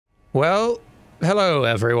Well, hello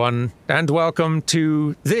everyone, and welcome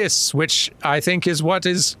to this, which I think is what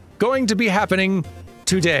is going to be happening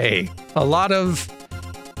today. A lot of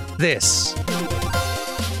this.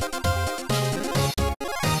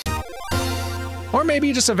 Or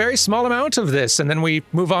maybe just a very small amount of this, and then we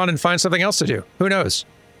move on and find something else to do. Who knows?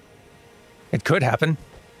 It could happen.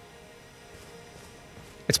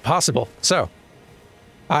 It's possible. So,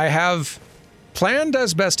 I have planned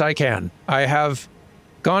as best I can. I have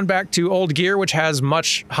gone back to old gear, which has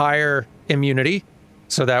much higher immunity,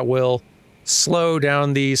 so that will slow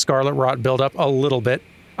down the scarlet rot buildup a little bit.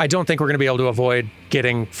 I don't think we're going to be able to avoid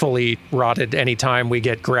getting fully rotted anytime we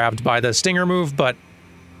get grabbed by the stinger move, but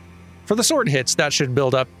for the sword hits, that should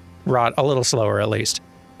build up rot a little slower at least.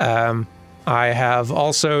 I have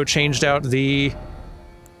also changed out the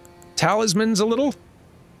talismans a little.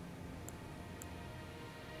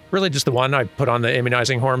 Really just the one. I put on the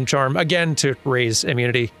immunizing horn charm, again, to raise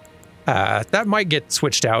immunity. That might get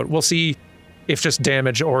switched out. We'll see if just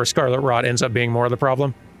damage or scarlet rot ends up being more of the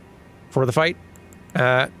problem for the fight.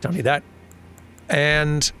 Don't need that.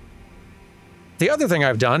 And the other thing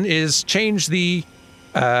I've done is change the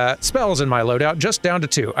spells in my loadout just down to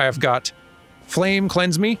 2. I've got Flame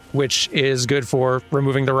Cleanse Me, which is good for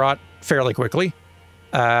removing the rot fairly quickly.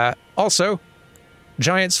 Also,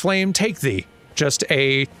 Giant's Flame Take Thee, just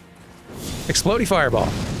a explodey fireball,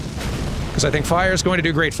 because I think fire is going to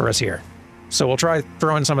do great for us here. So we'll try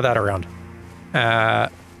throwing some of that around.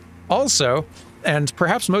 Also, and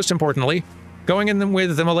perhaps most importantly, going in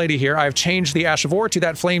with the Milady here, I've changed the Ash of War to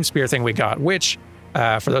that flame spear thing we got, which,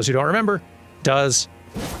 for those who don't remember, does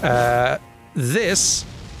this,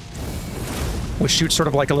 which shoots sort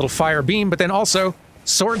of like a little fire beam, but then also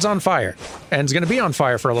swords on fire, and it's going to be on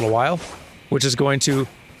fire for a little while, which is going to,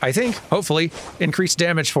 I think, hopefully, increase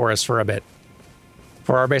damage for us for a bit,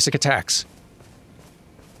 for our basic attacks.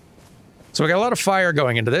 So we got a lot of fire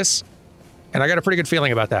going into this, and I got a pretty good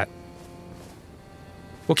feeling about that.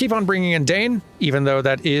 We'll keep on bringing in Dane, even though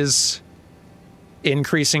that is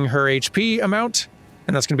increasing her HP amount,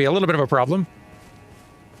 and that's going to be a little bit of a problem.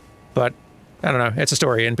 But, I don't know, it's a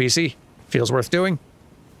story NPC. Feels worth doing.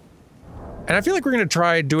 And I feel like we're going to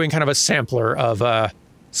try doing kind of a sampler of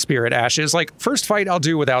Spirit Ashes. Like, first fight I'll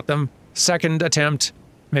do without them. Second attempt,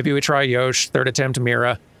 maybe we try Yosh. Third attempt,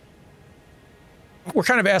 Mira. We're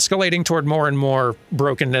kind of escalating toward more and more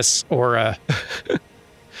brokenness or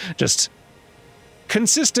just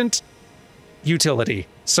consistent utility.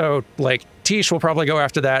 So, like, Tish will probably go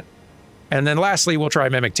after that. And then lastly, we'll try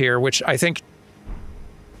Mimic Tier, which I think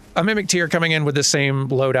a Mimic Tier coming in with the same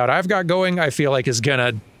loadout I've got going, I feel like is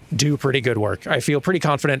gonna do pretty good work. I feel pretty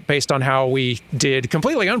confident based on how we did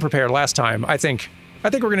completely unprepared last time. I think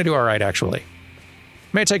we're gonna do all right, actually.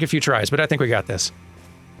 May take a few tries, but I think we got this.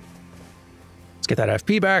 Let's get that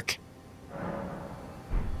FP back.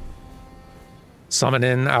 Summon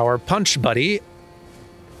in our punch buddy.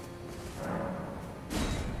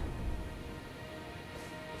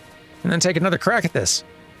 And then take another crack at this.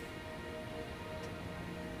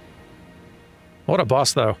 What a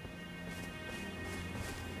boss, though.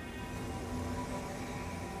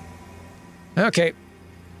 Okay.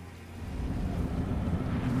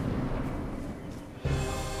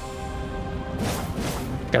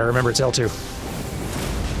 Gotta remember it's L2.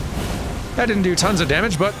 That didn't do tons of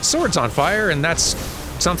damage, but sword's on fire, and that's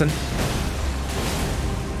something.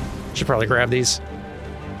 Should probably grab these.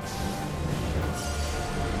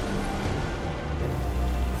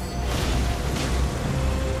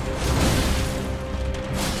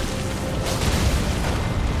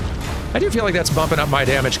 I do feel like that's bumping up my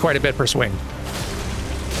damage quite a bit per swing.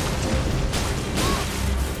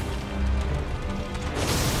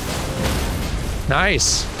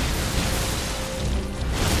 Nice.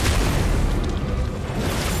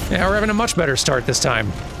 Yeah, we're having a much better start this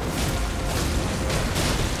time.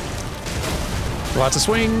 Lots of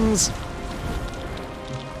swings.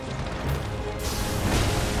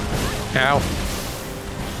 Ow.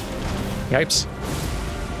 Yipes.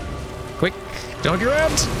 Quick. Don't get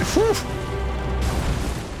grabbed! Whew.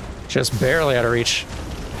 Just barely out of reach.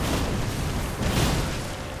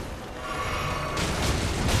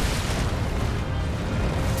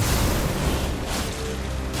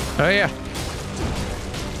 Oh yeah.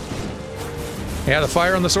 Yeah, the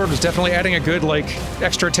fire on the sword was definitely adding a good, like,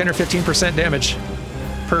 extra 10 or 15% damage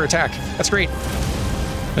per attack. That's great.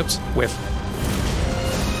 Oops, whiff.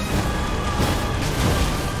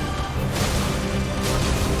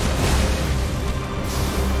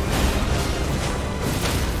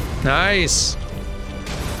 Nice.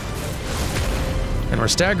 And we're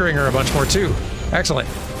staggering her a bunch more too. Excellent.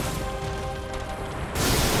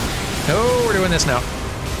 Oh, we're doing this now.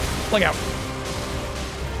 Look out.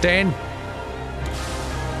 Dane.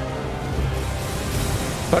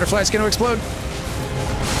 Butterfly's gonna explode.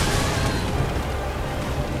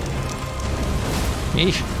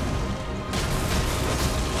 Eesh.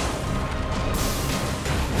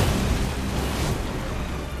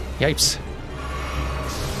 Yipes.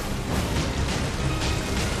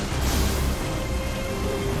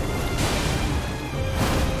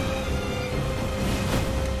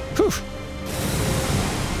 Whew.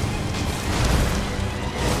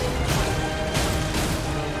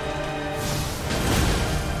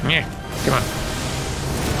 Yeah, come on.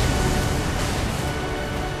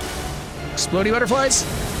 Explodey butterflies?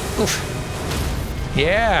 Oof.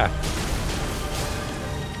 Yeah.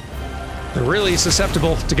 They're really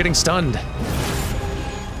susceptible to getting stunned.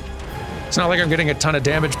 It's not like I'm getting a ton of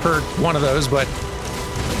damage per one of those, but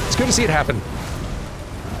it's good to see it happen.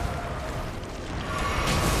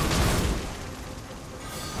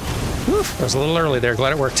 Whew, that was a little early there.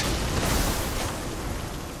 Glad it worked.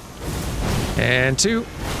 And 2,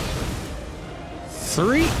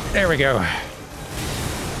 3. There we go.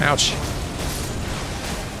 Ouch.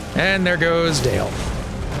 And there goes Dale.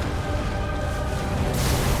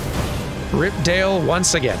 Rip Dale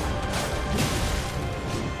once again.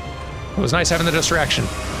 It was nice having the distraction.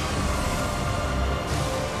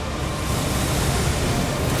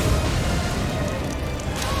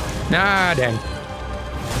 Ah, dang.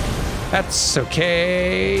 That's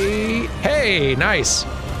okay. Hey, nice.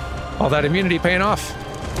 All that immunity paying off.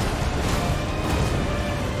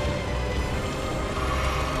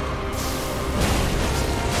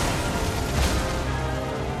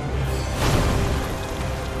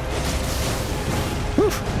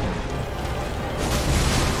 Whew.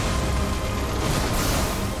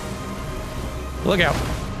 Look out.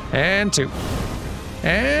 And 2.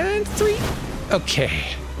 And 3.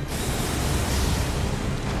 Okay.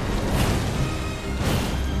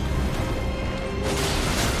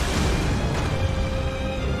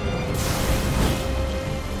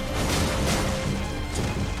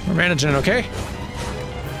 We're managing it okay?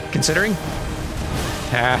 Considering?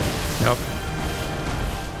 Ah, nope.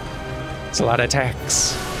 It's a lot of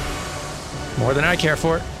attacks. More than I care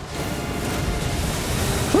for.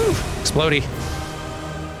 Whew! Explodey.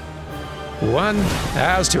 1.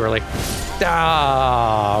 That was too early.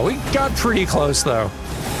 Ah, we got pretty close though.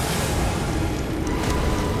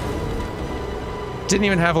 Didn't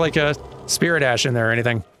even have like a spirit ash in there or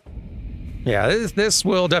anything. Yeah, this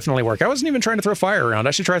will definitely work. I wasn't even trying to throw fire around.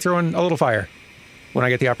 I should try throwing a little fire when I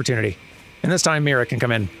get the opportunity. And this time Mira can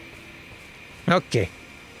come in. Okay.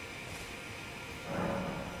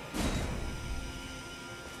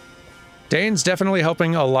 Dane's definitely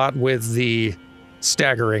helping a lot with the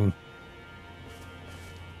staggering.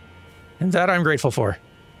 And that I'm grateful for.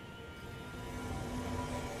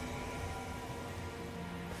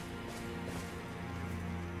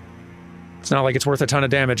 It's not like it's worth a ton of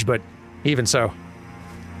damage, but even so.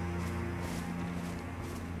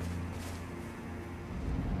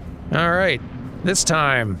 All right, this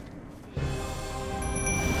time.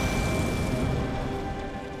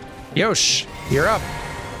 Yosh, you're up.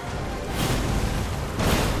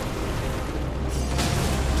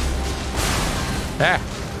 Ah,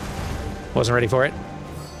 wasn't ready for it.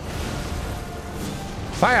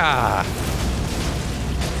 Fire!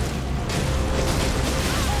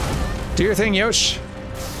 Do your thing, Yosh.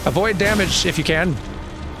 Avoid damage if you can.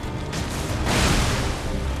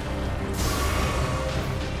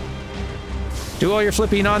 Do all your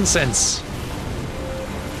flippy nonsense.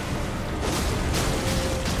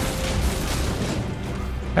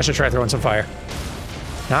 I should try throwing some fire.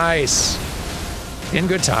 Nice. In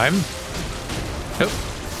good time. Oh.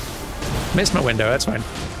 Missed my window, that's fine.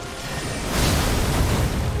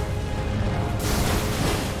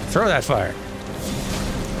 Throw that fire.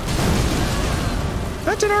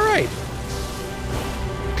 That did all right.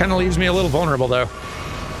 Kind of leaves me a little vulnerable, though.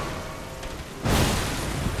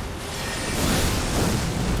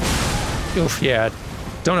 Oof, yeah.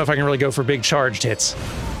 Don't know if I can really go for big charged hits.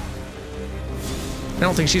 I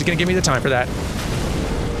don't think she's going to give me the time for that.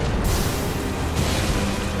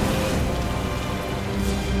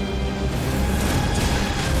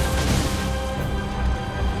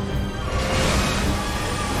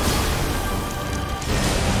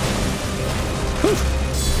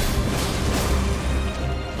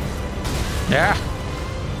 Yeah.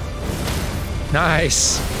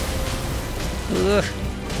 Nice. Ugh.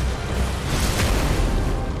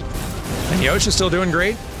 And Yosh is still doing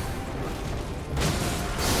great.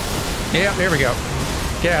 Yeah, there we go.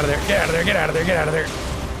 Get out of there, get out of there, get out of there, get out of there.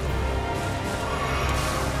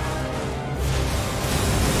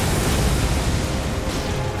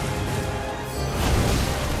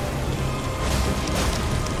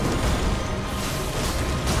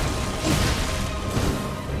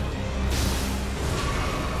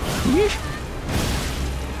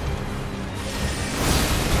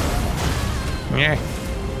 Yeah.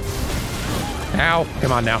 Ow.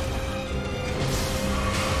 Come on now.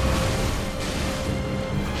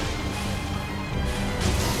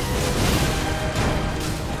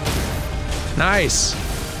 Nice.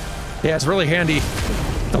 Yeah, it's really handy.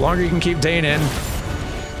 The longer you can keep Dane in,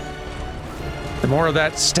 the more of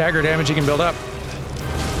that stagger damage you can build up.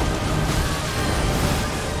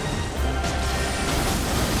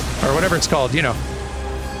 Or whatever it's called, you know.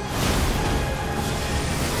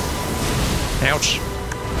 Ouch.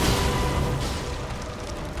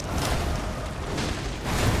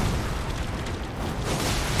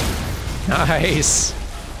 Nice.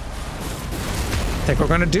 I think we're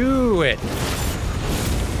gonna do it.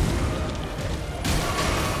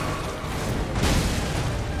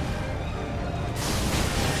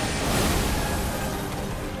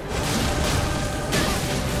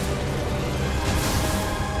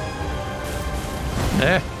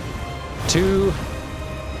 Eh. 2,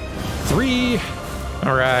 3.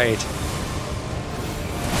 All right.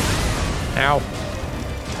 Ow.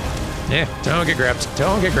 Yeah, don't get grabbed.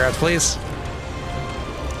 Don't get grabbed, please.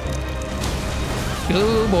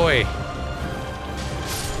 Oh boy.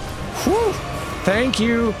 Whew. Thank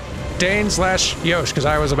you, Dane/Yosh, because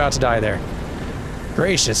I was about to die there.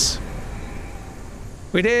 Gracious.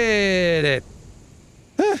 We did it.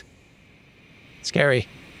 Huh. Scary.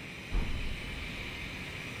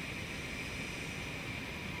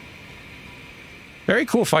 Very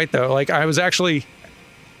cool fight though. Like I was actually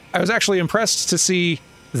impressed to see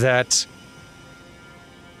that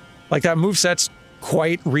like that moveset's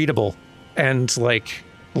quite readable and like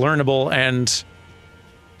learnable and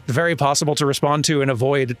very possible to respond to and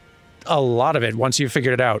avoid a lot of it once you've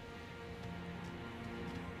figured it out.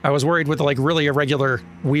 I was worried with like really irregular,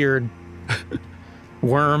 weird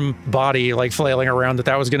worm body like flailing around that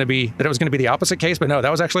it was going to be the opposite case, but no, that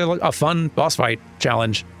was actually a fun boss fight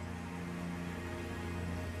challenge.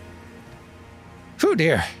 Phew,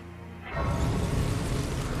 dear.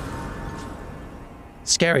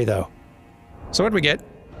 Scary, though. So what do we get?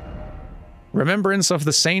 Remembrance of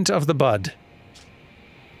the Saint of the Bud.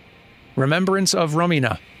 Remembrance of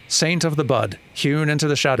Romina, Saint of the Bud, hewn into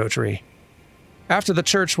the Shadow Tree. After the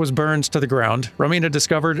church was burned to the ground, Romina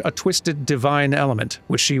discovered a twisted divine element,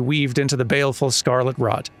 which she weaved into the baleful scarlet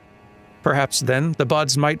rot. Perhaps then the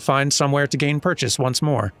buds might find somewhere to gain purchase once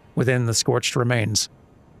more, within the scorched remains.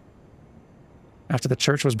 After the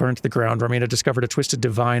church was burned to the ground, Romina discovered a twisted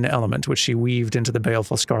divine element, which she weaved into the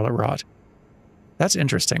baleful scarlet rot. That's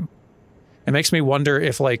interesting. It makes me wonder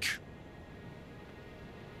if, the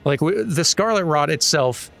scarlet rot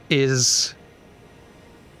itself is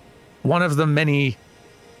one of the many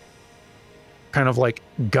kind of like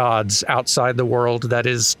gods outside the world that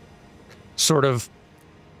is sort of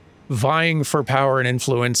vying for power and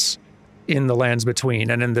influence in the lands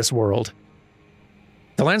between and in this world.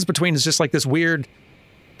 The Lands Between is just like this weird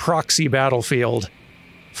proxy battlefield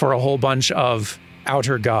for a whole bunch of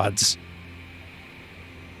outer gods.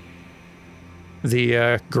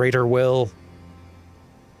 The Greater Will,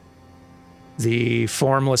 the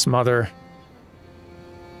Formless Mother,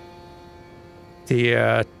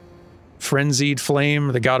 the Frenzied Flame,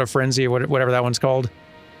 the God of Frenzy, or whatever that one's called.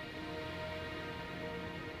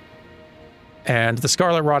 And the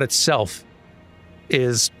Scarlet Rot itself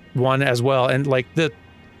is one as well, and like the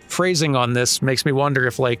phrasing on this makes me wonder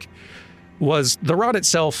if was the rot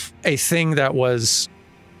itself a thing that was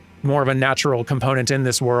more of a natural component in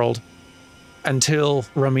this world until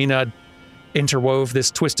Romina interwove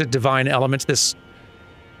this twisted divine element, this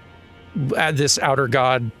outer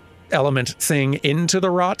god element thing into the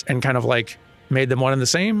rot and kind of like made them one and the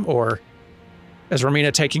same? Or is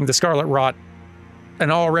Romina taking the Scarlet Rot,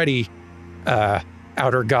 an already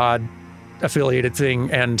outer god affiliated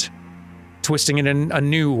thing, and twisting it in a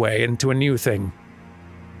new way into a new thing?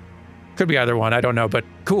 Could be either one, I don't know, but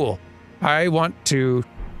cool. I want to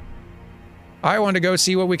go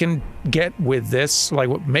see what we can get with this,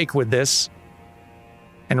 make with this,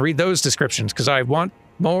 and read those descriptions, because I want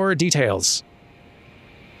more details.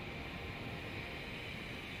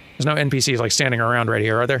 There's no NPCs like standing around right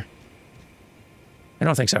here, are there? I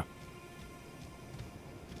don't think so.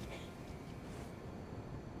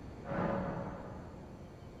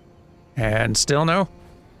 And still no?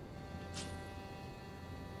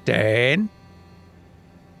 Dane?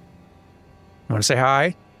 You want to say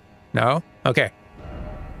hi? No? Okay.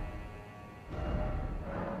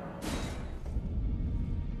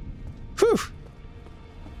 Whew.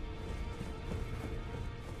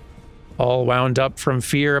 All wound up from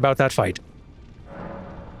fear about that fight.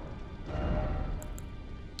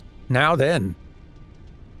 Now then.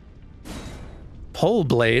 Pole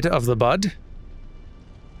Blade of the Bud.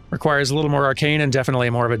 Requires a little more arcane and definitely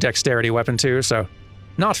more of a dexterity weapon too, so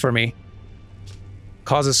not for me.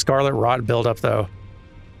 Causes scarlet rot buildup though.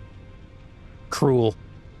 Cruel.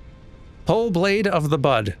 Pole Blade of the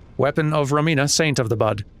Bud. Weapon of Romina, Saint of the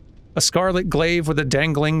Bud. A scarlet glaive with a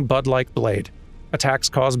dangling bud-like blade. Attacks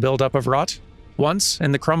cause buildup of rot. Once,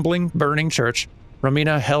 in the crumbling, burning church,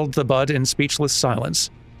 Romina held the bud in speechless silence.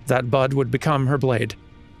 That bud would become her blade.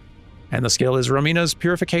 And the skill is Romina's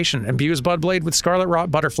Purification. Imbues Bud Blade with scarlet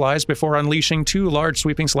rot butterflies before unleashing 2 large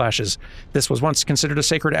sweeping slashes. This was once considered a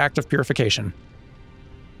sacred act of purification.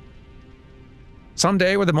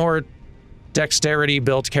 Someday, with a more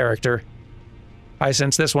dexterity-built character, I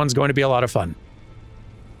sense this one's going to be a lot of fun.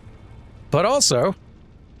 But also,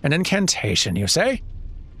 an incantation, you say?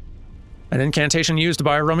 An incantation used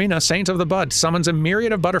by Romina, Saint of the Bud, summons a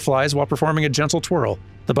myriad of butterflies while performing a gentle twirl.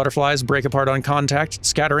 The butterflies break apart on contact,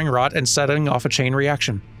 scattering rot and setting off a chain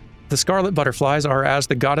reaction. The scarlet butterflies are as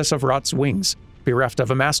the goddess of rot's wings. Bereft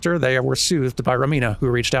of a master, they were soothed by Romina, who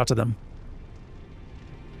reached out to them.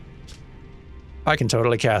 I can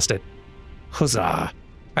totally cast it. Huzzah.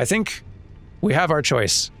 I think we have our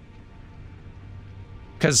choice.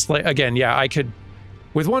 Because, again, yeah, I could...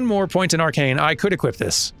 With one more point in Arcane, I could equip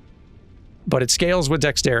this. But it scales with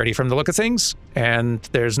dexterity from the look of things, and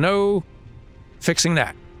there's no fixing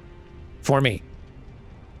that. For me.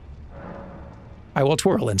 I will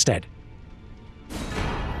twirl instead.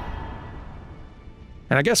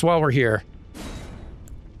 And I guess while we're here,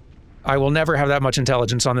 I will never have that much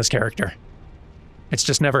intelligence on this character. It's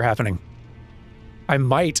just never happening. I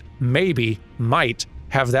might, maybe, might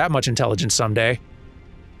have that much intelligence someday.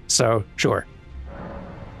 So, sure.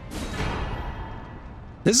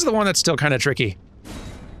 This is the one that's still kind of tricky.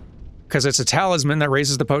 Because it's a talisman that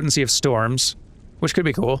raises the potency of storms, which could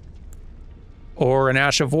be cool. Or an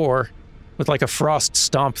Ash of War with like a frost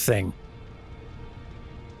stomp thing.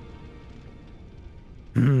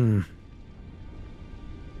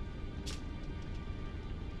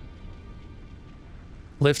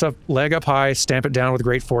 Lift up, leg up high, stamp it down with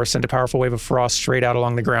great force, send a powerful wave of frost straight out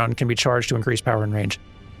along the ground, can be charged to increase power and range.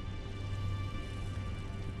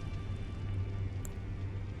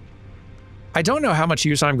 I don't know how much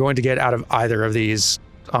use I'm going to get out of either of these,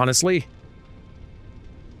 honestly.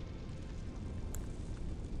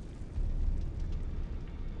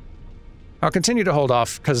 I'll continue to hold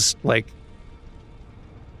off, because, like,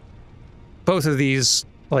 both of these,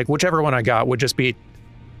 like, whichever one I got would just be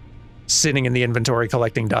sitting in the inventory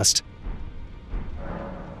collecting dust.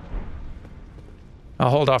 I'll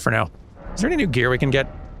hold off for now. Is there any new gear we can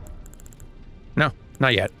get? No,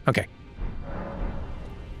 not yet. Okay.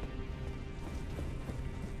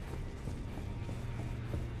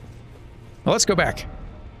 Well, let's go back.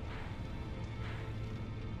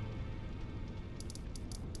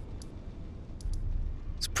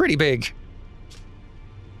 It's pretty big.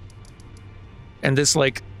 And this,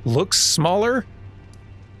 like, looks smaller,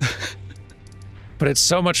 but it's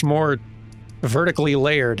so much more vertically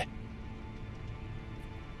layered.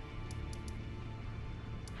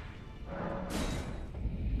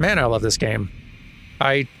 Man, I love this game.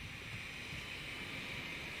 I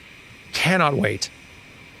cannot wait.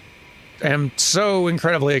 I'm so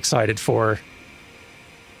incredibly excited for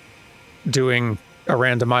doing a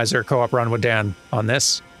randomizer co-op run with Dan on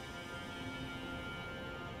this.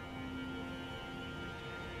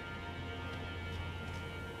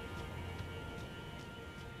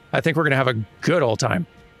 I think we're going to have a good old time.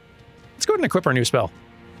 Let's go ahead and equip our new spell.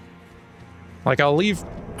 Like, I'll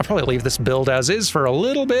probably leave this build as is for a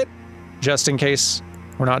little bit, just in case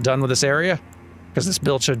we're not done with this area, because this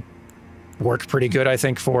build should work pretty good, I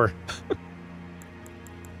think, for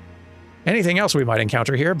anything else we might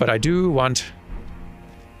encounter here, but I do want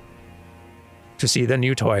to see the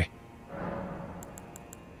new toy.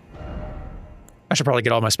 I should probably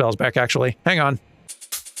get all my spells back, actually. Hang on.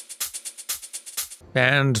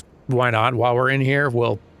 And why not? While we're in here,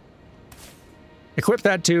 we'll equip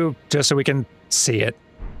that too, just so we can see it.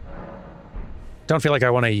 Don't feel like I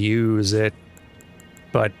want to use it,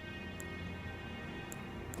 but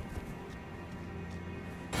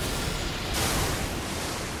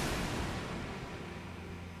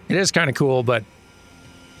it is kind of cool, but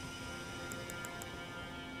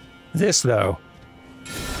this, though.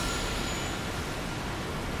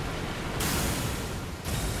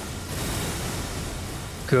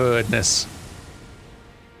 Goodness.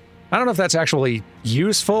 I don't know if that's actually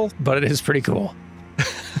useful, but it is pretty cool.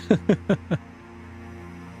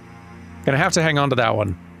 Gonna have to hang on to that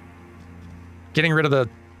one. Getting rid of the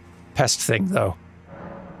pest thing, though,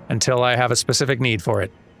 until I have a specific need for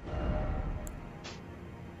it.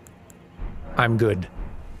 I'm good.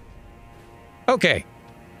 Okay.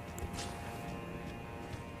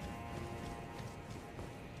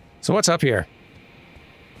 So what's up here?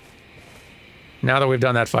 Now that we've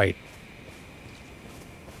done that fight.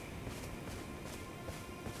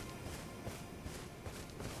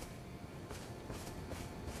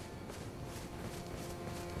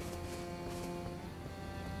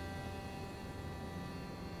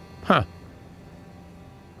 Huh.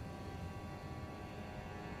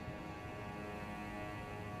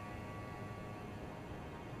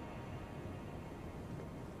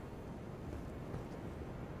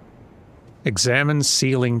 Examine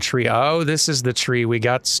ceiling tree. Oh, this is the tree we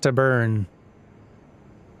got to burn.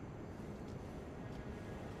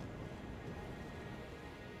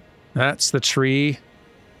 That's the tree.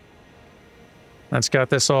 That's got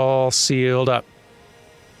this all sealed up.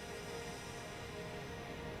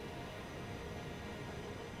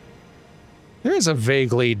 There is a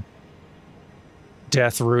vaguely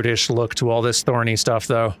death-root-ish look to all this thorny stuff,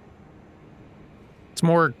 though. It's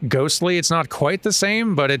more ghostly. It's not quite the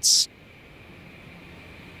same, but it's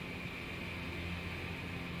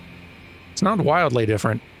not wildly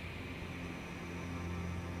different.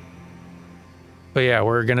 But yeah,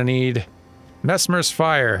 we're gonna need Mesmer's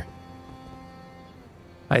fire,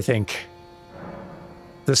 I think.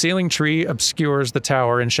 The ceiling tree obscures the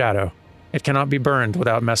tower in shadow. It cannot be burned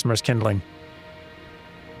without Mesmer's kindling.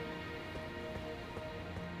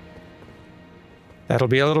 That'll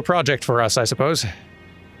be a little project for us, I suppose.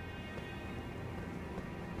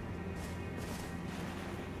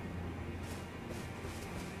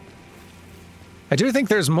 I do think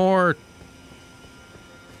there's more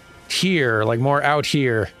here, like more out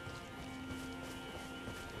here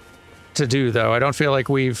to do, though. I don't feel like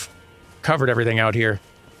we've covered everything out here.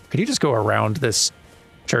 Could you just go around this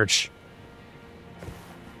church?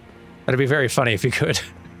 That'd be very funny if you could.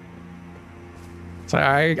 So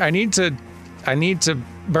I need to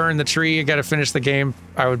burn the tree. I gotta finish the game.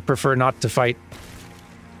 I would prefer not to fight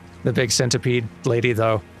the big centipede lady,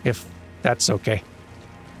 though, if that's okay.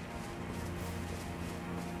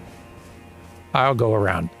 I'll go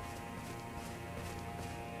around.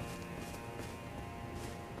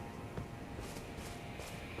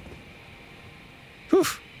 Whew.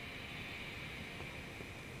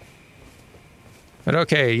 But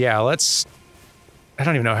okay, yeah, let's... I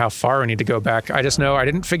don't even know how far we need to go back. I just know I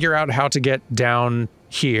didn't figure out how to get down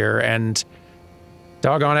here, and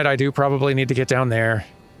doggone it, I do probably need to get down there.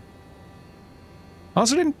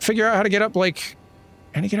 Also didn't figure out how to get up, like...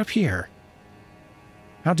 How to get up here?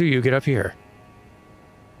 How do you get up here?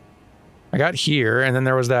 I got here, and then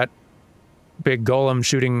there was that big golem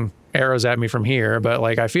shooting arrows at me from here, but,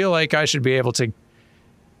 like, I feel like I should be able to...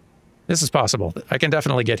 This is possible. I can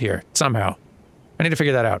definitely get here, somehow. I need to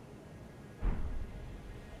figure that out.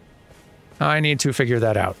 I need to figure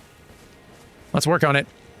that out. Let's work on it.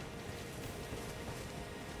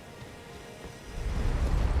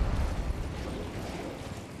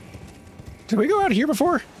 Did we go out here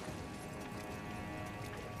before?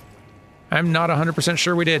 I'm not 100%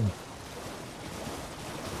 sure we did.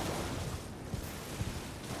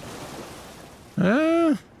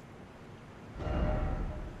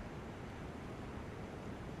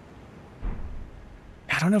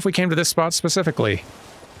 I don't know if we came to this spot specifically.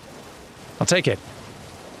 I'll take it.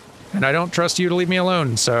 And I don't trust you to leave me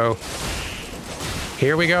alone, so...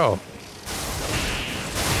 Here we go.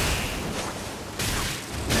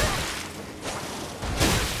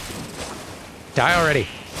 Die already.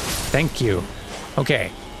 Thank you.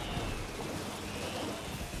 Okay.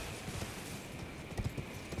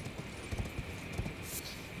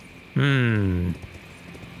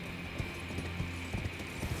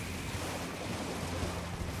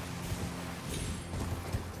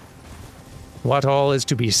 What all is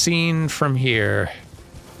to be seen from here?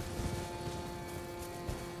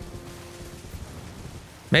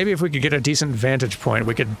 Maybe if we could get a decent vantage point,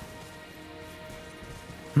 we could...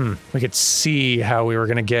 we could see how we were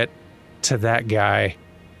gonna get to that guy.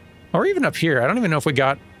 Or even up here. I don't even know if we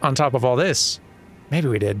got on top of all this. Maybe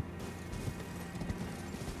we did.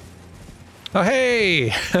 Oh,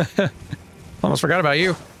 hey! Almost forgot about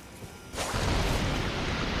you.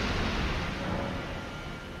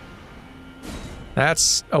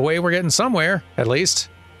 That's a way we're getting somewhere, at least.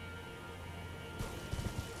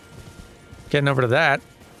 Getting over to that.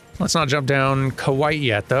 Let's not jump down quite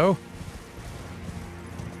yet, though.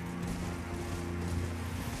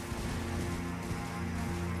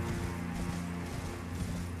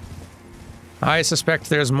 I suspect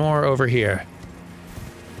there's more over here.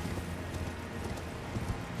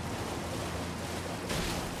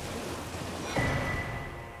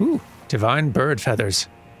 Ooh, divine bird feathers.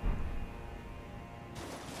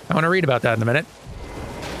 I want to read about that in a minute.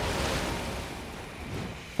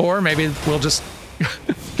 Or maybe we'll just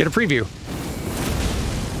get a preview.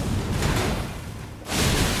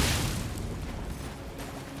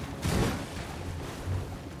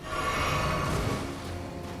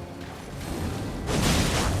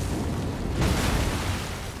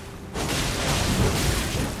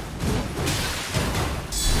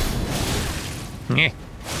 Yeah.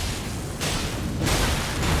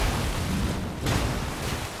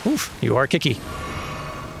 Oof, you are kicky.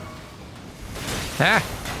 Ah!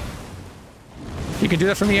 You can do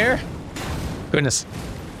that from the air? Goodness.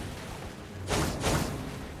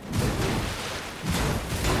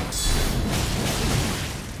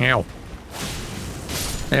 Ow.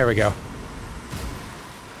 There we go.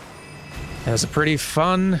 That was a pretty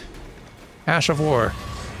fun Ash of War.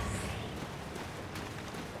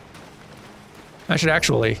 I should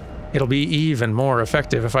actually, it'll be even more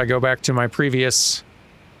effective if I go back to my previous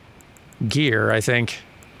gear, I think.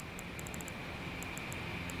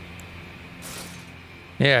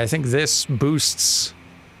 Yeah, I think this boosts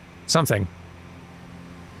something.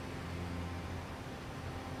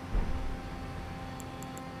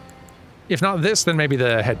 If not this, then maybe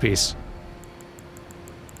the headpiece.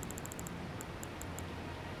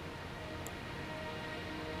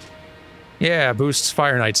 Yeah, boosts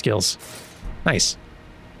Fire Knight skills. Nice.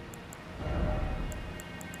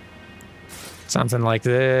 Something like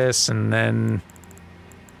this, and then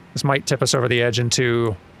this might tip us over the edge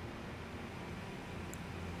into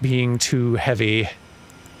being too heavy.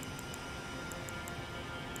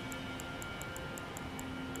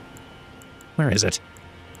 Where is it?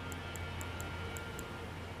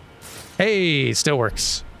 Hey, still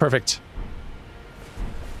works. Perfect.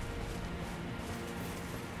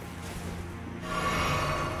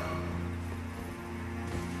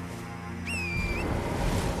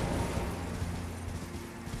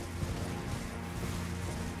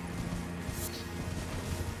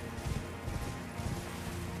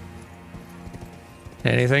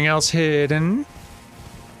 Anything else hidden?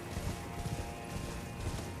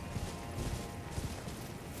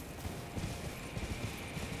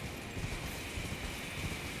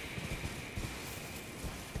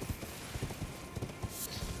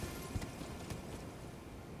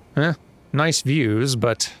 Nice views,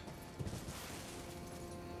 but...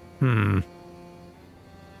 I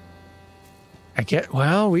get...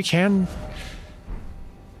 Well, we can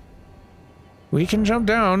jump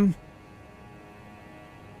down.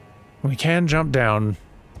 We can jump down.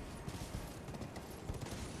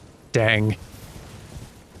 Dang.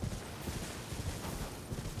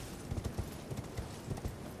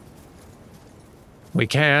 We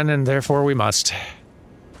can, and therefore we must.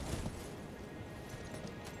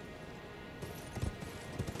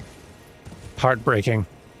 Heartbreaking.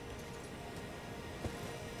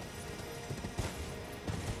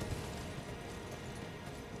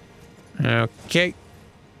 Okay.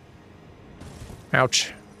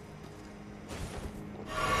 Ouch.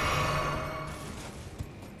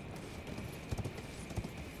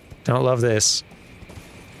 Don't love this.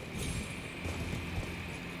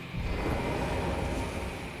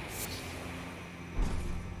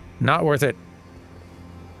 Not worth it.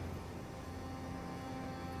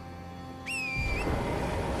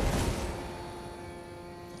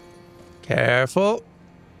 Careful.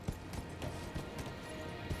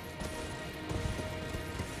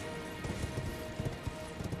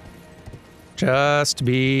 Just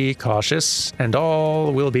be cautious, and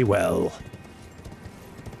all will be well.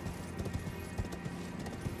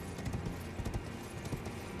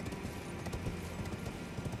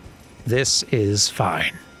 This is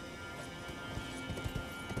fine.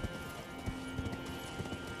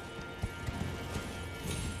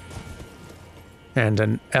 And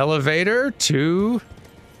an elevator to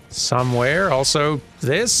somewhere. Also,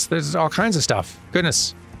 there's all kinds of stuff.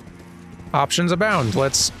 Goodness. Options abound.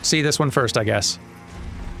 Let's see this one first, I guess.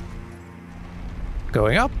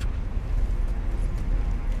 Going up.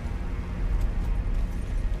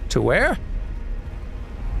 To where?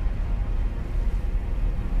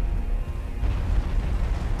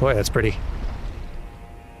 Boy, that's pretty.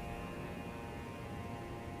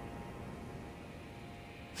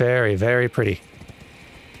 Very, very pretty.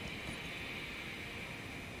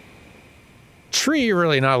 Tree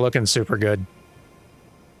really not looking super good.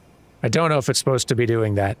 I don't know if it's supposed to be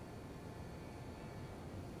doing that.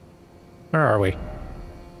 Where are we?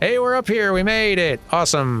 Hey, we're up here. We made it.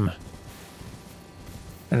 Awesome.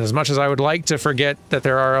 And as much as I would like to forget that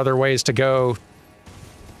there are other ways to go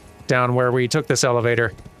down where we took this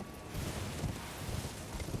elevator,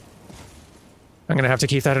 I'm going to have to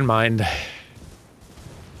keep that in mind.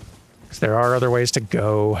 Because there are other ways to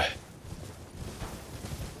go.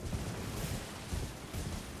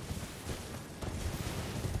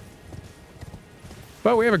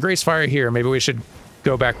 But we have a grace fire here. Maybe we should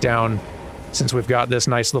go back down since we've got this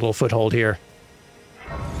nice little foothold here.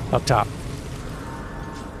 Up top.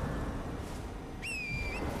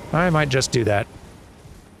 I might just do that.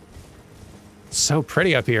 It's so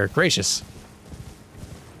pretty up here. Gracious.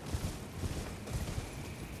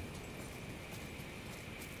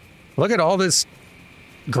 Look at all this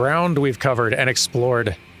ground we've covered and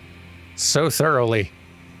explored so thoroughly.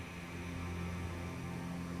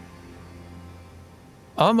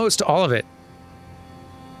 Almost all of it.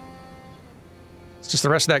 It's just the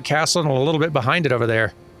rest of that castle and a little bit behind it over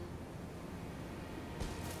there.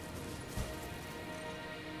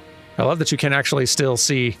 I love that you can actually still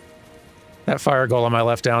see that fire golem I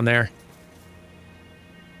left down there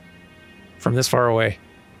from this far away.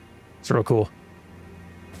 It's real cool.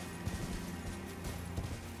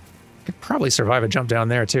 Could probably survive a jump down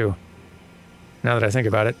there too, now that I think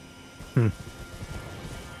about it.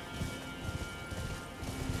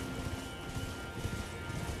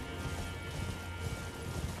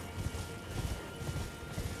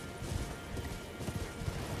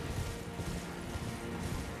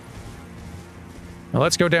 Well,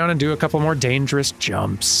 let's go down and do a couple more dangerous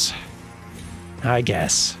jumps, I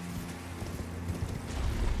guess.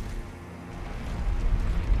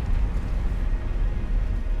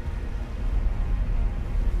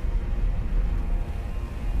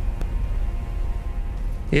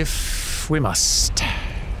 If we must.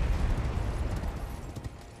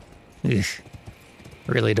 Ugh.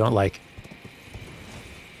 Really don't like.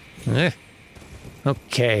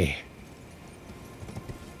 Okay.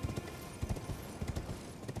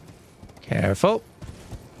 Careful.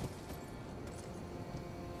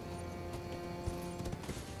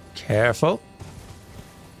 Careful.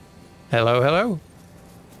 Hello, hello.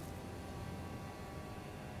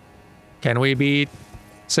 Can we be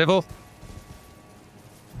civil?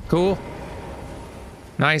 Cool?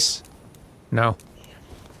 Nice? No.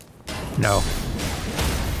 No.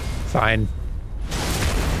 Fine.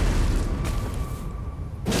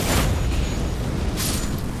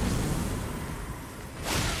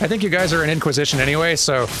 I think you guys are an Inquisition anyway,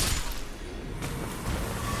 so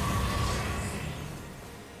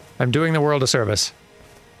I'm doing the world a service.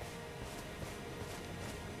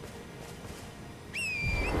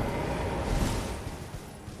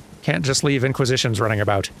 Can't just leave Inquisitions running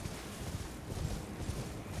about.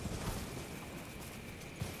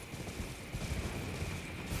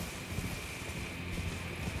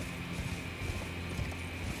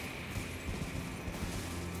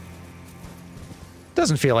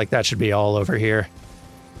 Doesn't feel like that should be all over here.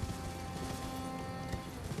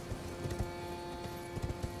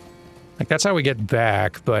 Like, that's how we get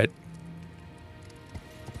back, but...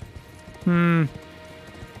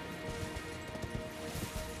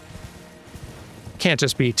 Can't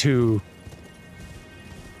just be two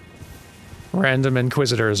random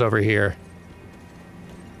Inquisitors over here.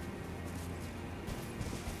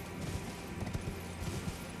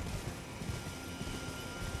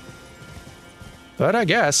 But I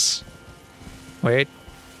guess... Wait.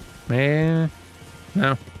 No.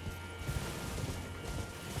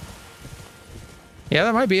 Yeah,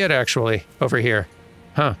 that might be it, actually. Over here.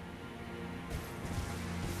 Huh.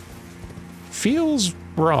 Feels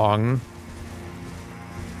wrong.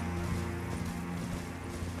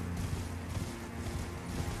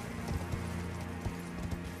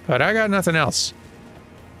 But I got nothing else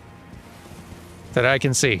that I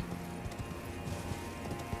can see.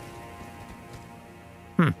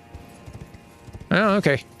 Oh,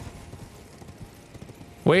 okay.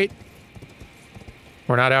 Wait.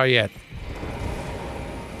 We're not out yet.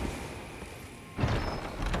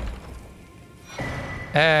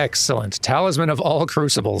 Excellent. Talisman of all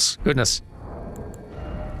crucibles. Goodness.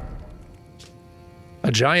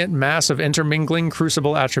 A giant mass of intermingling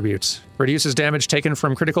crucible attributes. Reduces damage taken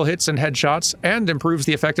from critical hits and headshots, and improves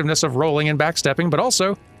the effectiveness of rolling and backstepping, but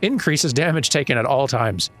also increases damage taken at all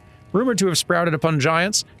times. Rumored to have sprouted upon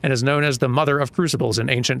giants, and is known as the Mother of Crucibles in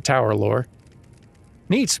ancient tower lore.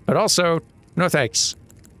 Neat, but also, no thanks.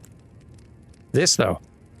 This, though.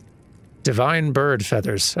 Divine Bird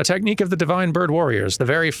Feathers. A technique of the Divine Bird Warriors, the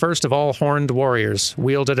very first of all horned warriors,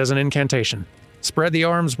 wielded as an incantation. Spread the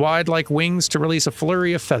arms wide like wings to release a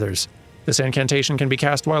flurry of feathers. This incantation can be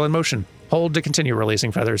cast while in motion. Hold to continue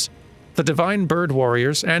releasing feathers. The Divine Bird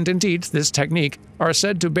Warriors, and indeed this technique, are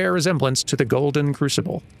said to bear resemblance to the Golden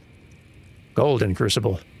Crucible. Golden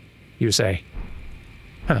Crucible, you say?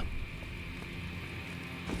 Huh.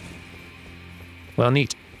 Well,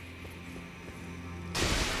 neat.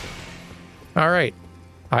 Alright.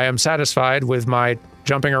 I am satisfied with my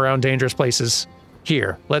jumping around dangerous places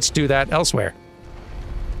here. Let's do that elsewhere.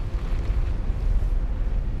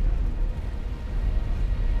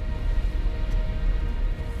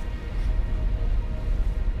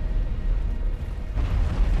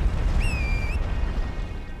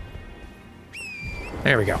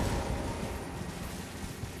 There we go.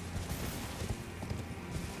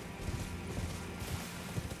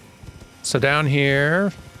 So down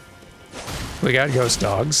here, we got ghost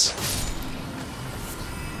dogs.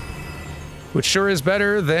 Which sure is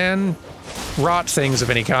better than rot things of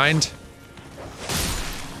any kind.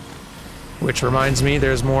 Which reminds me,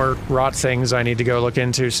 there's more rot things I need to go look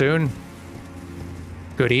into soon.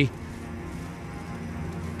 Goody.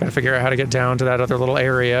 Gotta figure out how to get down to that other little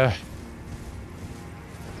area.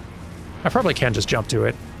 I probably can just jump to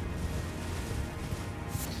it.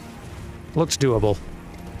 Looks doable.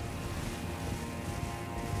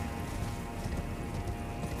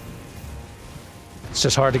 It's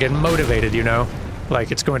just hard to get motivated, you know?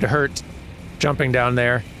 Like, it's going to hurt jumping down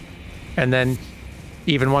there. And then,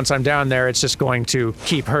 even once I'm down there, it's just going to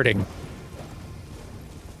keep hurting.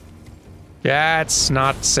 That's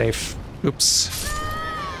not safe. Oops.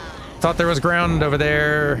 Thought there was ground over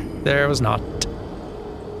there. There was not.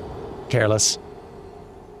 Careless.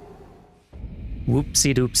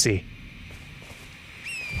 Whoopsie doopsie.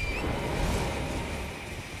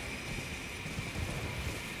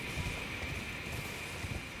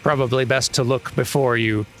 Probably best to look before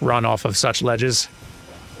you run off of such ledges.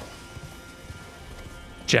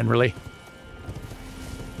 Generally.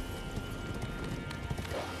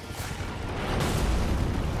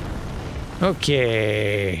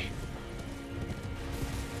 Okay.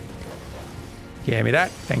 Give me that.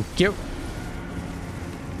 Thank you.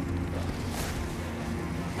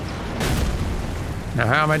 Now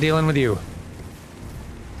how am I dealing with you?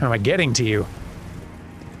 How am I getting to you?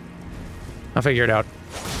 I'll figure it out.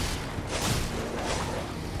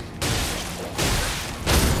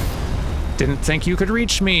 Didn't think you could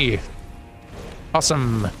reach me.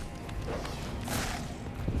 Awesome.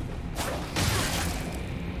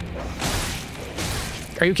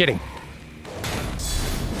 Are you kidding?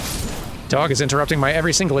 Dog is interrupting my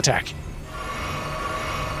every single attack.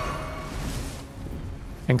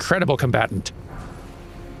 Incredible combatant.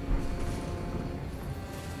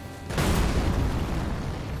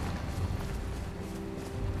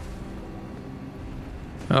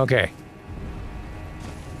 Okay.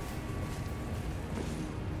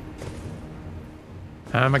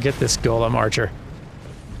 I'm gonna get this golem archer.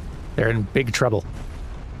 They're in big trouble.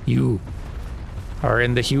 You are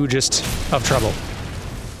in the hugest of trouble.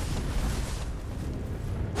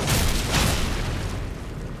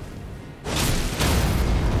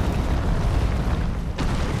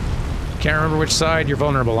 Can't remember which side you're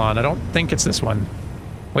vulnerable on. I don't think it's this one.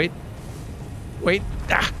 Wait. Wait.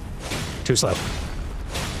 Ah! Too slow.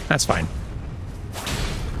 That's fine.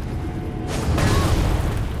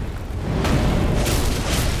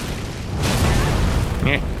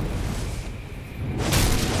 Yeah.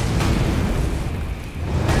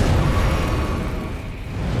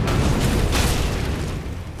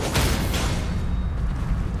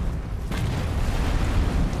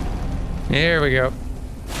 There we go.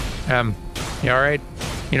 You alright?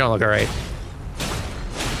 You don't look alright.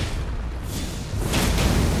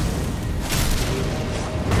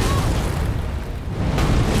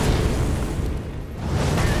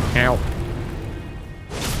 Ow.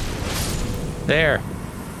 There.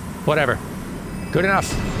 Whatever. Good enough.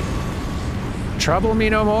 Trouble me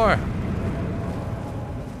no more.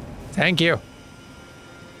 Thank you.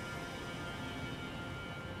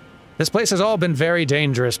 This place has all been very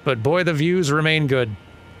dangerous, but boy, the views remain good.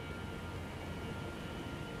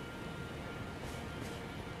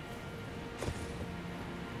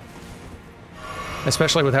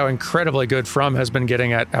 Especially with how incredibly good From has been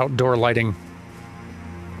getting at outdoor lighting.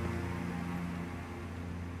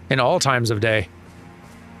 In all times of day.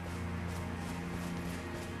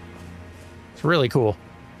 It's really cool.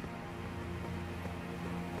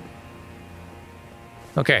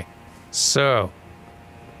 Okay, so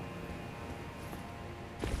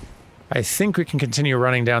I think we can continue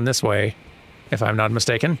running down this way, if I'm not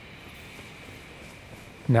mistaken.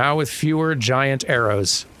 Now with fewer giant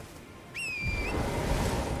arrows.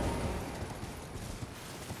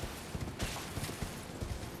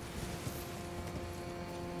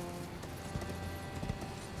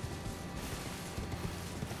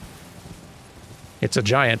 It's a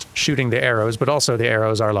giant shooting the arrows, but also the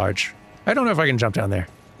arrows are large. I don't know if I can jump down there.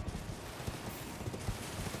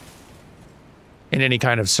 In any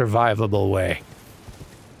kind of survivable way.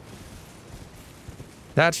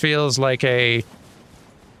 That feels like a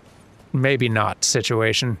maybe not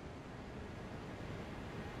situation.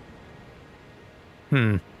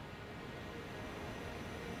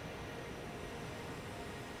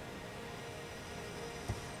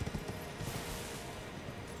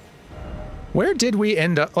 Where did we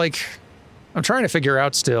end up? Like, I'm trying to figure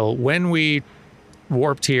out still when we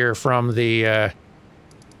warped here from the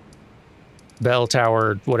bell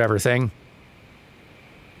tower whatever thing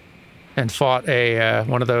and fought a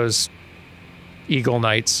one of those eagle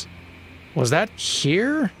knights. Was that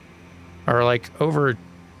here? Or like over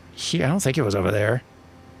here? I don't think it was over there.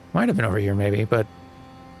 Might have been over here maybe, but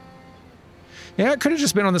yeah, it could have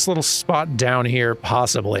just been on this little spot down here,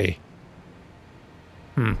 possibly.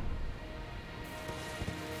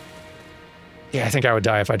 Yeah, I think I would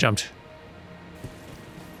die if I jumped.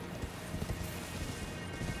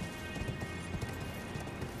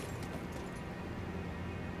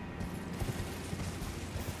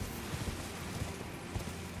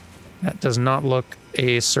 That does not look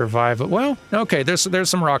a survival. Well, okay, there's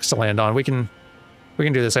some rocks to land on. We can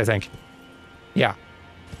do this, I think. Yeah.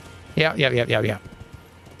 Yeah.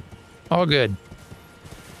 All good.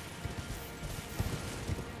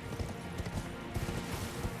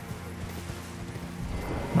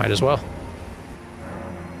 Might as well.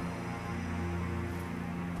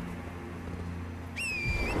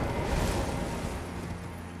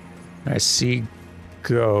 I see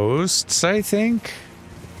ghosts, I think.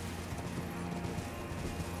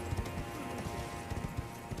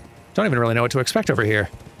 Don't even really know what to expect over here.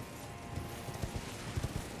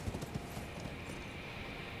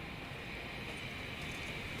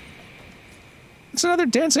 It's another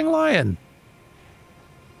dancing lion.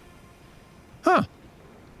 Huh.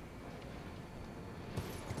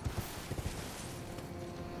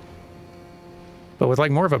 But with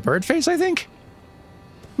like more of a bird face, I think?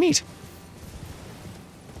 Neat.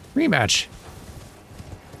 Rematch.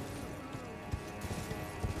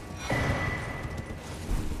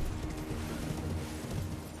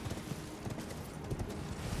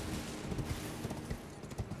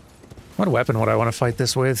 What weapon would I want to fight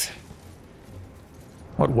this with?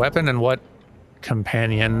 What weapon and what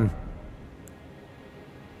companion?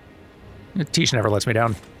 Tish never lets me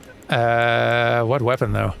down. What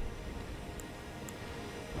weapon, though?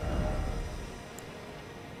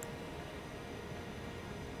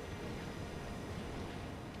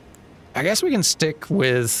 I guess we can stick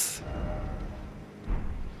with...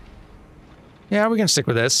 Yeah, we can stick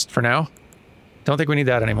with this for now. Don't think we need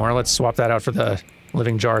that anymore. Let's swap that out for the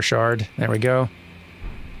living jar shard. There we go.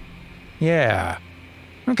 Yeah.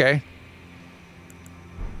 Okay.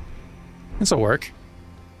 This'll work.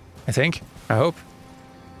 I think. I hope.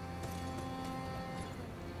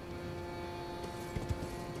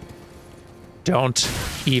 Don't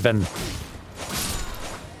even.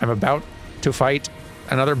 I'm about to fight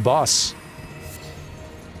another boss.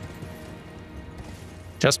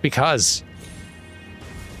 Just because.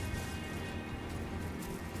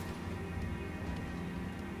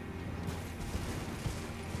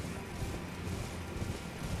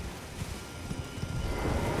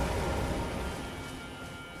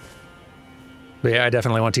 But yeah, I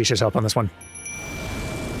definitely want Tisha's help on this one.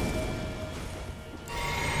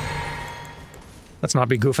 Let's not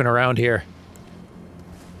be goofing around here.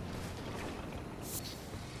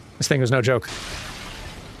 This thing was no joke.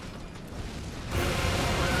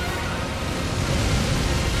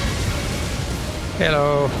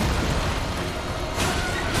 Hello.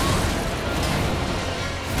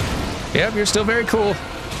 Yep, you're still very cool.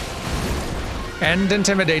 And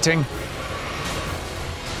intimidating.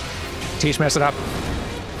 Tish messed it up.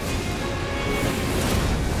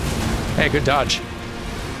 Hey, good dodge.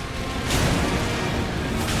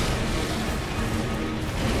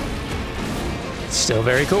 Still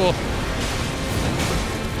very cool.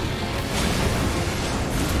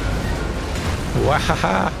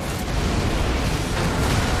 Wahaha.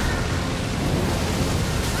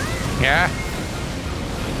 Yeah.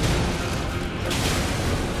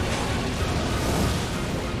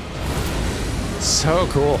 So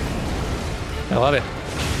cool. I love it.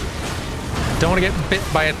 Don't want to get bit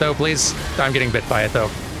by it, though, please. I'm getting bit by it, though.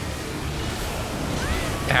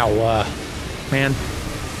 Ow, man.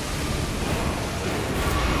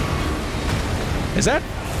 Is that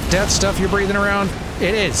death stuff you're breathing around?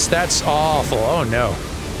 It is. That's awful. Oh, no.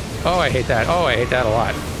 Oh, I hate that. Oh, I hate that a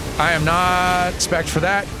lot. I am not spec'd for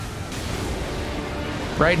that.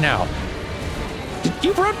 Right now.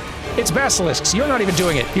 You brought... It's basilisks. You're not even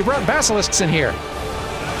doing it. You brought basilisks in here.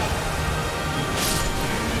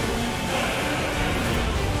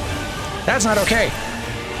 That's not okay.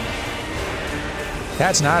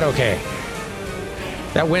 That's not okay.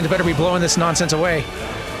 That wind better be blowing this nonsense away.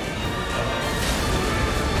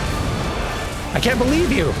 I can't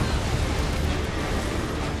believe you.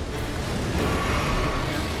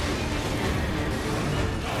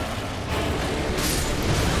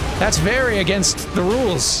 That's very against the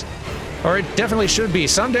rules. Or it definitely should be.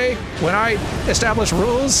 Someday, when I establish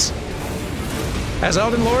rules, as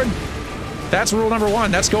Elden Lord. That's rule number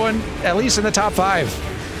 1. That's going at least in the top 5.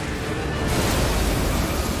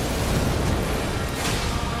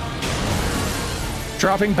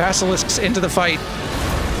 Dropping basilisks into the fight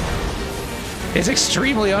is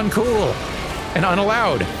extremely uncool and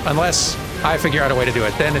unallowed, unless I figure out a way to do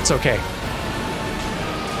it. Then it's okay.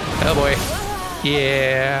 Oh boy.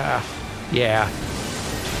 Yeah. Yeah.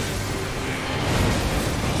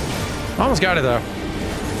 Almost got it though.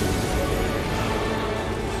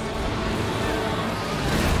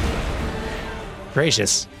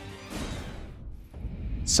 Gracious.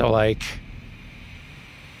 So like...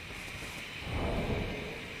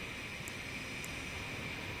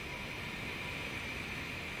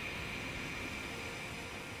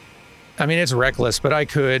 I mean, it's reckless, but I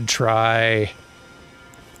could try...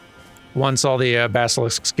 Once all the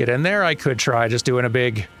basilisks get in there, I could try just doing a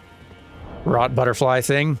big rot butterfly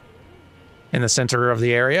thing in the center of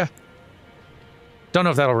the area. Don't know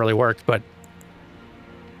if that'll really work, but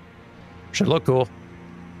should look cool.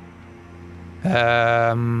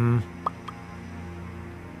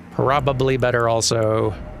 Probably better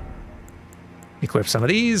also equip some of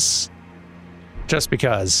these, just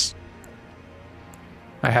because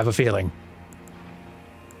I have a feeling.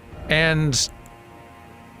 And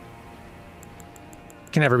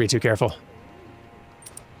can never be too careful.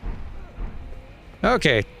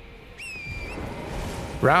 Okay.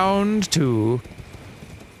 Round 2.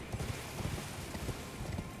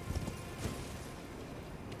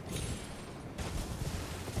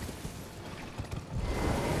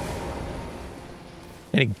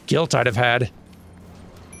 Any guilt I'd have had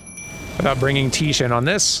about bringing Tish in on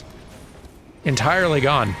this? Entirely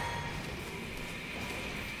gone.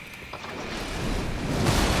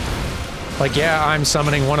 Like, yeah, I'm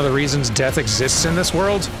summoning one of the reasons death exists in this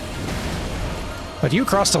world. But you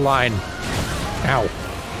crossed a line. Ow.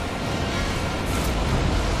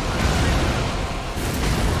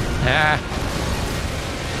 Ah.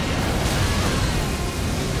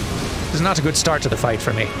 This is not a good start to the fight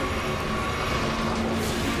for me.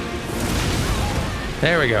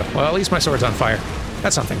 There we go. Well, at least my sword's on fire.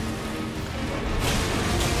 That's something.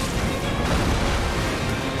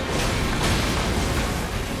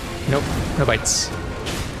 Nope, no bites.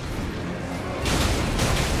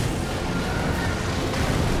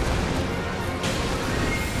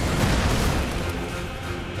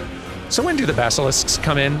 So when do the basilisks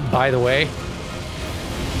come in, by the way?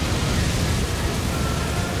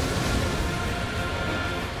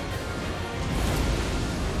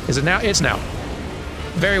 Is it now? It's now.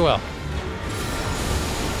 Very well.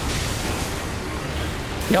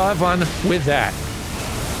 Y'all have fun with that.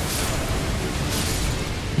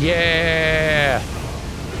 Yeah!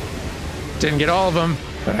 Didn't get all of them,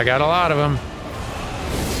 but I got a lot of them.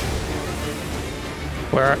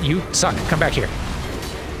 Where are you? Suck. Come back here.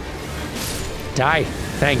 Die.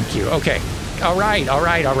 Thank you. Okay. All right, all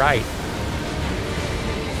right, all right.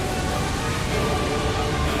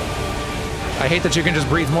 I hate that you can just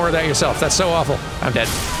breathe more of that yourself. That's so awful. I'm dead.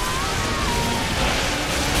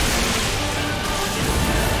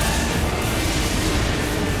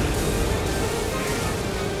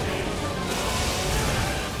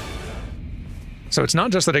 So it's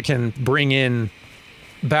not just that it can bring in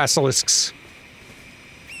basilisks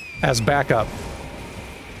as backup,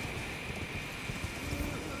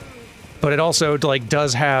 but it also like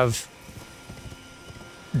does have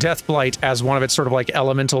Death Blight as one of its sort of like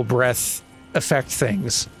elemental breath effect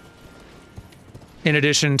things. In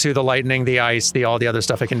addition to the lightning, the ice, all the other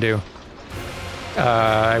stuff it can do.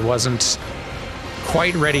 I wasn't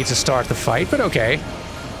quite ready to start the fight, but okay.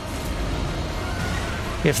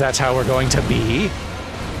 If that's how we're going to be.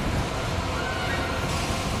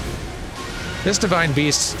 This Divine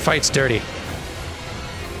Beast fights dirty.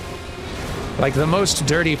 Like the most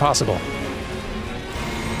dirty possible.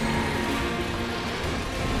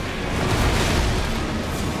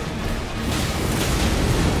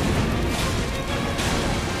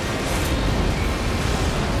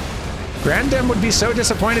 Grandem would be so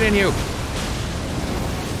disappointed in you.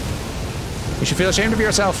 You should feel ashamed of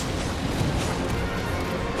yourself.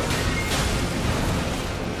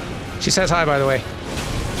 She says hi, by the way.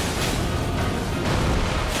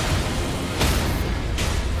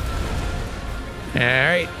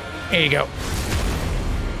 Alright, here you go.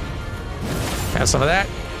 Have some of that.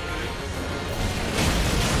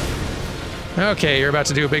 Okay, you're about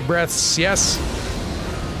to do big breaths, yes.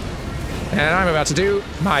 And I'm about to do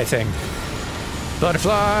my thing.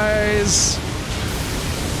 Butterflies!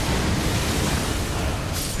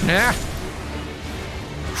 Nah.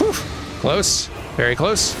 Whew. Close. Very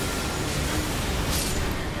close.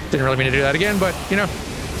 Didn't really mean to do that again, but, you know,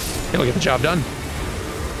 it'll get the job done.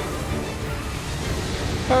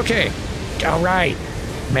 Okay. All right,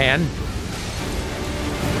 man.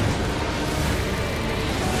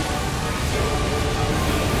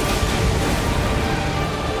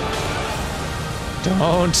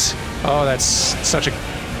 Don't. Oh, that's such a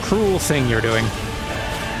cruel thing you're doing.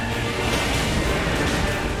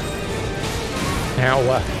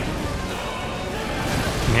 Now,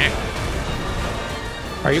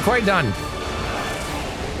 are you quite done?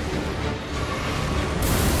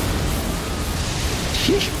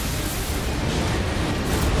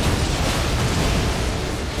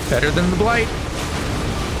 Better than the blight.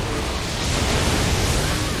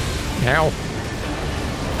 Now.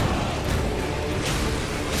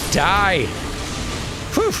 Die.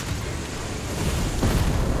 Whew.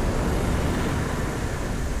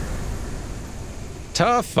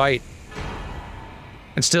 Tough fight.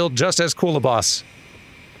 And still just as cool a boss.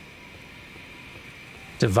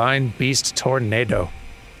 Divine Beast Tornado.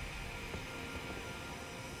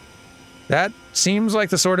 That seems like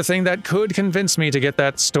the sort of thing that could convince me to get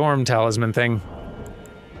that storm talisman thing.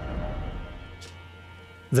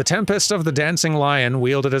 The Tempest of the Dancing Lion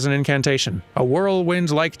wielded as an incantation. A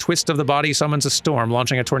whirlwind-like twist of the body summons a storm,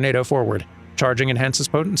 launching a tornado forward. Charging enhances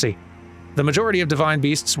potency. The majority of divine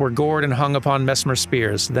beasts were gored and hung upon Mesmer's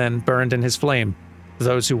spears, then burned in his flame.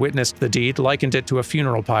 Those who witnessed the deed likened it to a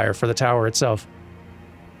funeral pyre for the tower itself.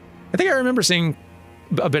 I think I remember seeing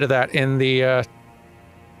a bit of that in the,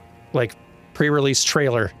 like, pre-release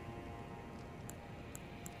trailer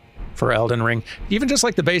for Elden Ring. Even just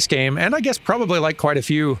like the base game, and I guess probably like quite a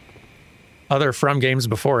few other From games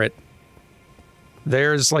before it.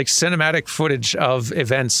 There's like cinematic footage of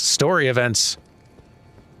events, story events,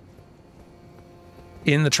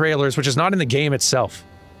 in the trailers, which is not in the game itself.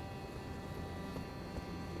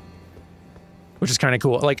 Which is kind of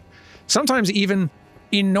cool. Like, sometimes even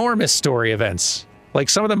enormous story events. Like,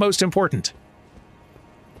 some of the most important.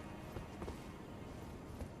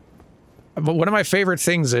 But one of my favorite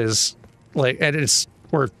things is, like, and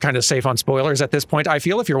we're kind of safe on spoilers at this point, I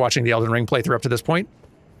feel, if you're watching the Elden Ring playthrough up to this point.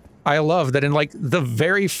 I love that in, like, the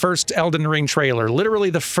very first Elden Ring trailer, literally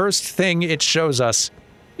the first thing it shows us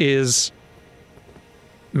is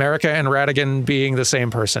Marika and Radagon being the same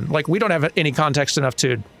person. Like, we don't have any context enough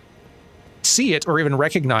to see it or even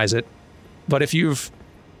recognize it, but if you've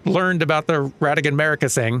learned about the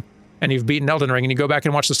Radagon-Marika thing, and you've beaten Elden Ring, and you go back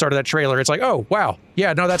and watch the start of that trailer, it's like, oh, wow.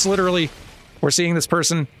 Yeah, no, that's literally... We're seeing this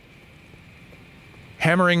person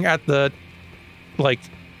hammering at the, like,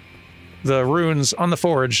 the runes on the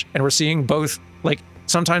forge, and we're seeing both, like,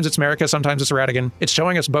 sometimes it's Marika, sometimes it's Radagon. It's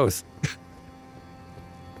showing us both.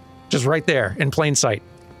 Just right there, in plain sight.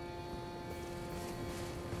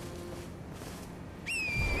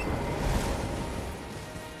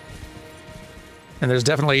 And there's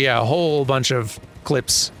definitely, yeah, a whole bunch of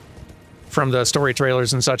clips from the story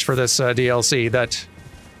trailers and such for this DLC that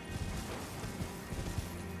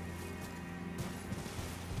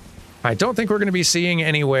I don't think we're going to be seeing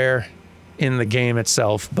anywhere in the game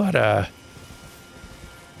itself, but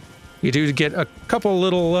you do get a couple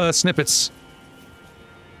little snippets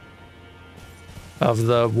of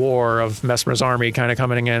the war of Mesmer's army kind of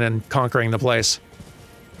coming in and conquering the place.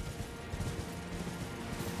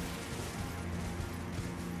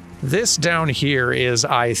 This down here is,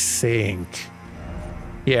 I think...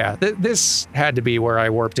 Yeah, this had to be where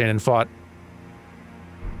I warped in and fought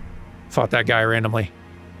that guy randomly.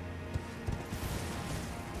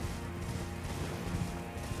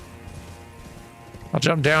 I'll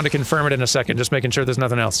jump down to confirm it in a second, just making sure there's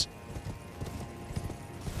nothing else.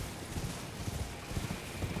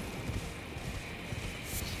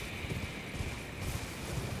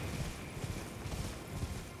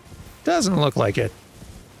 Doesn't look like it.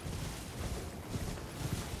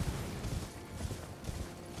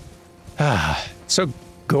 Ah, so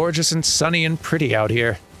gorgeous and sunny and pretty out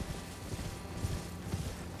here.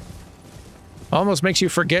 Almost makes you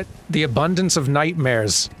forget the abundance of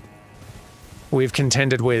nightmares we've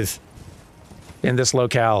contended with in this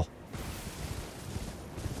locale.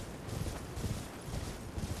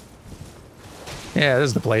 Yeah, this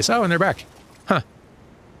is the place. Oh, and they're back. Huh.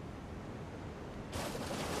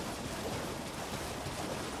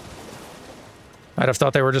 I'd have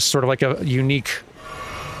thought they were just sort of like a unique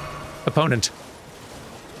opponent.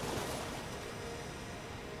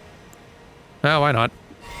 Oh, why not?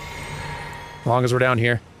 As long as we're down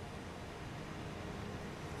here.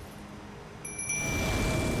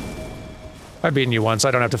 I've beaten you once,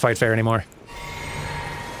 I don't have to fight fair anymore.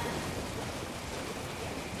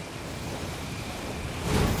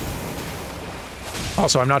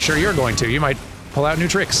 Also, I'm not sure you're going to. You might pull out new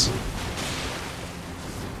tricks.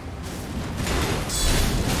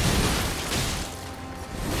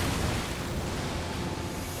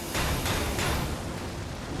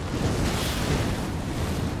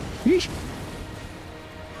 Yeesh.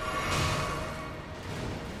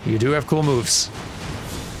 You do have cool moves.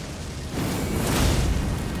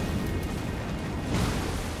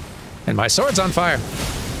 And my sword's on fire.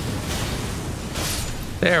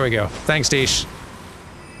 There we go. Thanks, Deesh.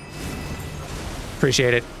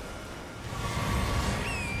 Appreciate it.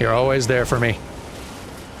 You're always there for me.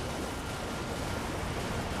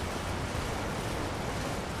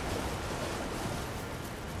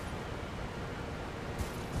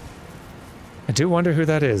 I do wonder who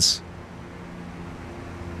that is.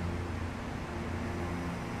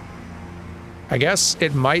 I guess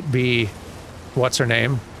it might be... what's her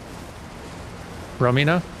name?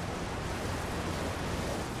 Romina?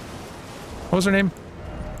 What was her name?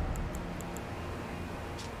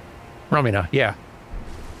 Romina, yeah.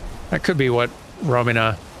 That could be what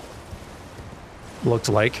Romina looked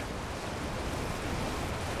like.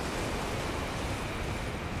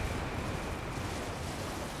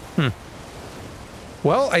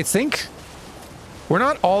 Well, I think we're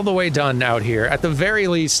not all the way done out here. At the very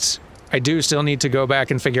least, I do still need to go back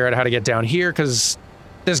and figure out how to get down here, because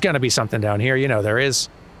there's gonna be something down here. You know there is.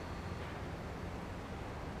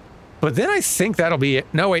 But then I think that'll be it.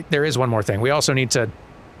 No, wait, there is one more thing. We also need to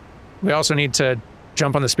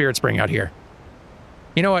jump on the spirit spring out here.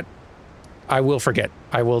 You know what? I will forget.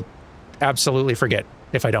 I will absolutely forget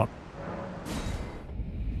if I don't.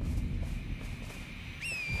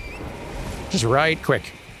 Just right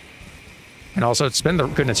quick. And also spend the...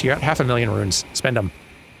 goodness, you got 500,000 runes. Spend them.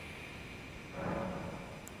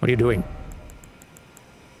 What are you doing?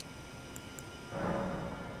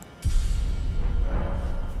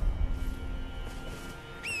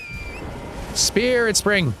 Spirit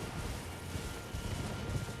spring.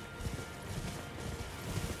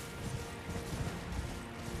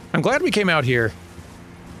 I'm glad we came out here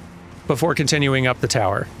before continuing up the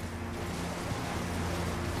tower.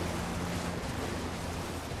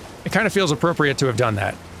 It kind of feels appropriate to have done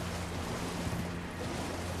that.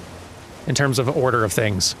 In terms of order of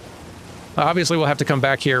things. Obviously, we'll have to come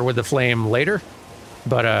back here with the flame later,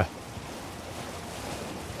 but, I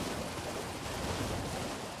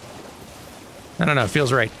don't know, it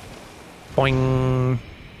feels right. Boing.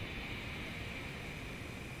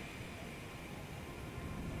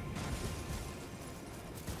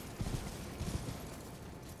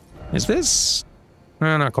 Is this...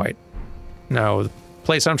 not quite. No, the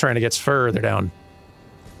place I'm trying to get's further down.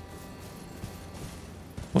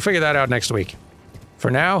 We'll figure that out next week. For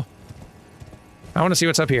now, I want to see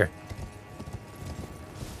what's up here.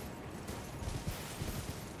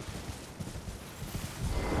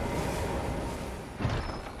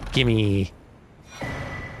 Gimme.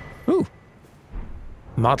 Ooh.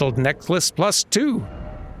 Mottled necklace +2.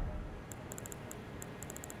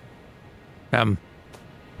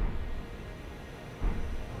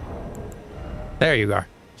 There you are.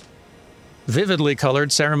 Vividly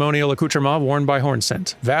colored ceremonial accoutrement worn by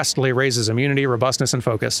Hornsent. Vastly raises immunity, robustness, and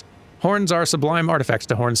focus. Horns are sublime artifacts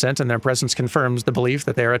to Hornsent, and their presence confirms the belief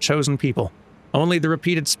that they are a chosen people. Only the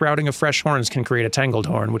repeated sprouting of fresh horns can create a tangled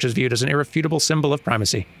horn, which is viewed as an irrefutable symbol of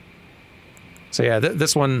primacy. So yeah,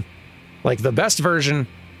 this one, like the best version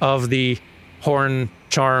of the horn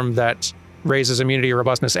charm that raises immunity,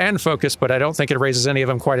 robustness, and focus, but I don't think it raises any of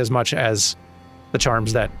them quite as much as the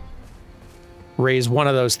charms that raise one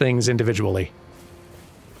of those things individually.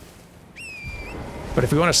 But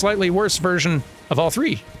if we want a slightly worse version of all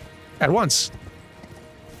three at once,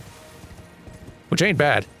 which ain't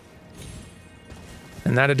bad,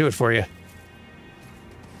 and that'd do it for you.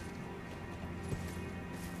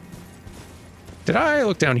 Did I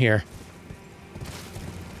look down here?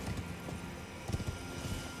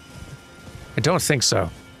 I don't think so.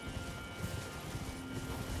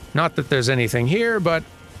 Not that there's anything here, but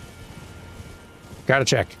gotta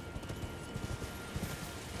check.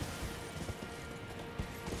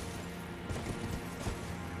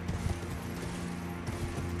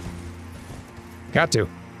 Got to.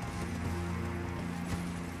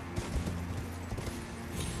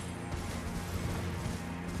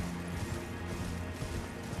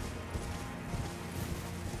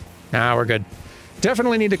 Nah, we're good.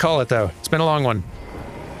 Definitely need to call it, though. It's been a long one.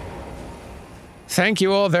 Thank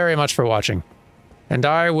you all very much for watching. And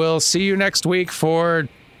I will see you next week for...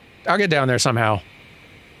 I'll get down there somehow.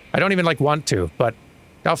 I don't even, like, want to, but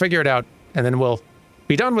I'll figure it out, and then we'll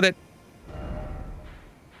be done with it.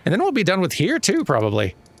 And then we'll be done with here, too,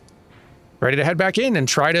 probably. Ready to head back in and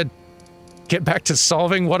try to get back to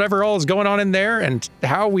solving whatever all is going on in there and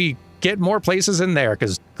how we get more places in there,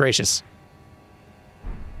 because, gracious.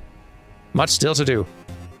 Much still to do.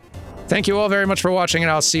 Thank you all very much for watching, and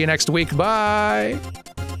I'll see you next week. Bye!